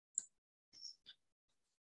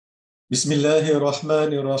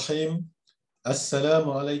Bismillahirrahmanirrahim.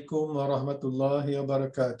 Assalamualaikum warahmatullahi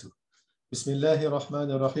wabarakatuh.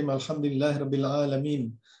 Bismillahirrahmanirrahim. Alhamdulillahirabbil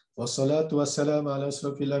alamin. Wassalatu wassalamu ala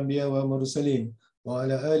asrofil anbiya wa mursalin wa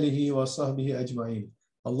ala alihi wa sahbihi ajma'in.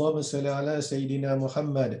 Allahumma salli ala sayyidina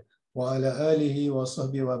Muhammad wa ala alihi wa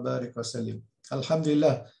sahbihi wa barik wa sallim.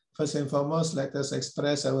 Alhamdulillah. First and foremost, let us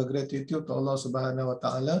express our gratitude to Allah Subhanahu wa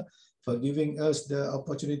Ta'ala for giving us the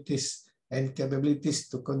opportunities and capabilities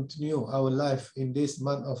to continue our life in this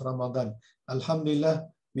month of Ramadan. Alhamdulillah,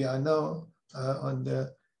 we are now on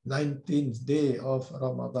the 19th day of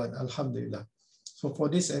Ramadan. Alhamdulillah. So for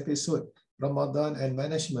this episode, Ramadan and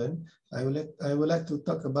Management, I would like to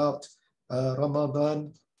talk about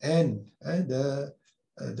Ramadan and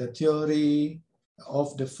the theory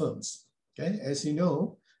of the firms. Okay, as you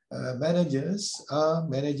know, managers are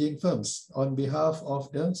managing firms on behalf of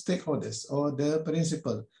the stakeholders or the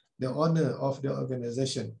principal, the owner of the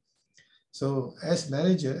organization. So as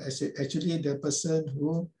manager, actually the person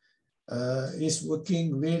who is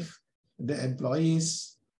working with the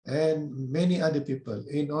employees and many other people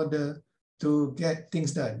in order to get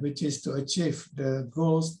things done, which is to achieve the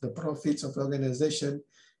goals, the profits of the organization,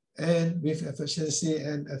 and with efficiency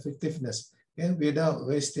and effectiveness, and without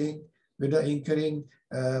wasting, without incurring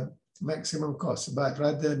maximum cost, but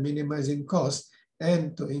rather minimizing cost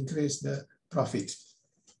and to increase the profit.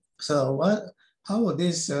 So how is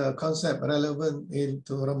this concept relevant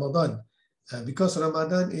into Ramadan? Because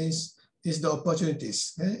Ramadan is the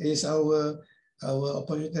opportunities, is our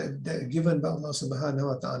opportunity that given by Allah Subhanahu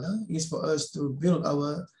wa Ta'ala is for us to build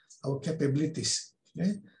our capabilities.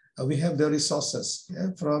 We have the resources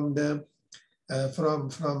from the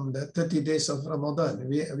 30 days of Ramadan.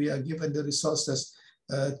 We are given the resources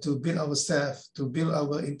to build ourselves, to build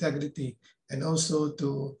our integrity, and also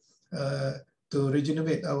to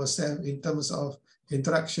regenerate ourselves in terms of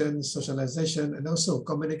interaction, socialization, and also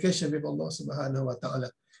communication with Allah Subhanahu wa Ta'ala.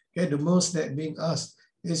 Okay, the most that being asked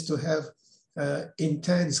is to have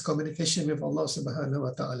intense communication with Allah Subhanahu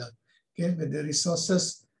wa Ta'ala. Okay, with the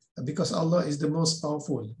resources, because Allah is the most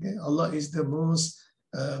powerful. Okay? Allah is the most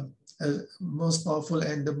powerful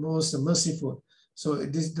and the most merciful. So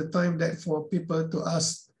it is the time that for people to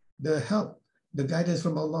ask the help, the guidance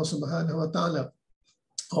from Allah Subhanahu wa Ta'ala,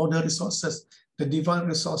 all the resources, the divine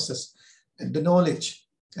resources, and the knowledge,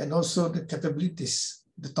 and also the capabilities,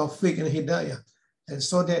 the tawfiq and hidayah, and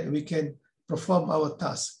so that we can perform our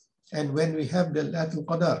task. And when we have the Laylatul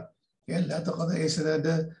Qadr, Laylatul Qadr is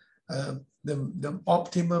the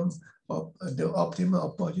optimum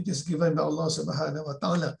opportunities given by Allah Subhanahu wa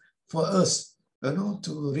Ta'ala for us,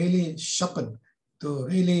 to really sharpen, to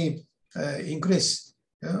really increase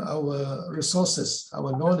our resources,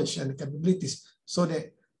 our knowledge and capabilities, so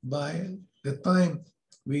that by the time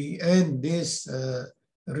we end these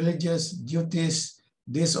religious duties,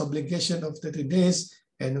 this obligation of 30 days,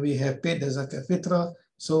 and we have paid the zakat fitrah,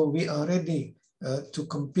 so we are ready to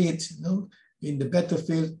compete, in the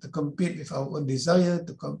battlefield, to compete with our own desire,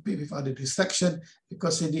 to compete with other distraction,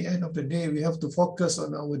 because at the end of the day, we have to focus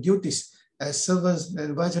on our duties as servants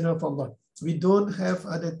and vigilant of Allah. We don't have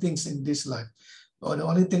other things in this life. The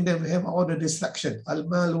only thing that we have, all the distraction,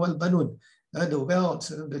 al-mal wal-banun, the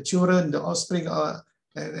wealth, the children, the offspring,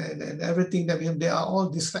 and everything that we have, they are all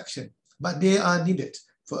distraction, but they are needed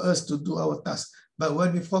for us to do our task. But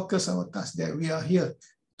when we focus our task, that we are here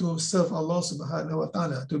to serve Allah Subhanahu wa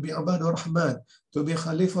Ta'ala, to be Ibadur Rahman, to be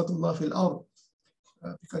Khalifatullah fil ard,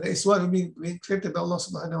 because that is what we created by Allah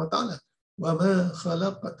Subhanahu wa Ta'ala. وَمَا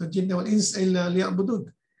خَلَقَتُ الْجِنَّ وَالْإِنسَ إِلَّا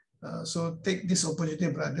لِيَعْبُدُونَ. So take this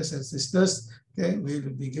opportunity, brothers and sisters. Okay, we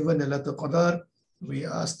will be given a Laylatul Qadr. We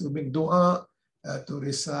are asked to make dua, to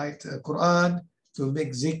recite Quran, to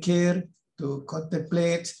make zikir, to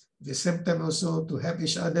contemplate, at the same time also to help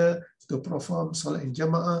each other, to perform salat in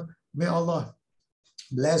jama'ah. May Allah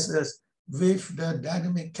bless us with the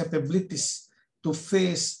dynamic capabilities to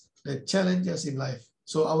face the challenges in life.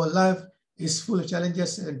 So our life is full of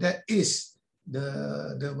challenges, and that is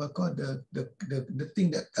the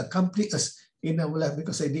thing that accompanies us in our life,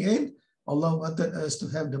 because at the end, Allah wanted us to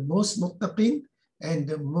have the most Muttaqin and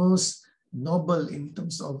the most noble in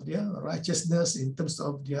terms of their righteousness, in terms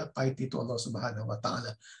of their piety to Allah Subhanahu wa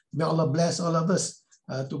Ta'ala. May Allah bless all of us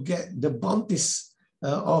to get the bounties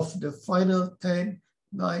of the final 10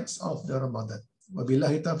 nights of the Ramadan.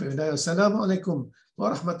 Wabillahi taufiq. Wassalamu alaikum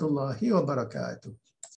warahmatullahi wabarakatuh.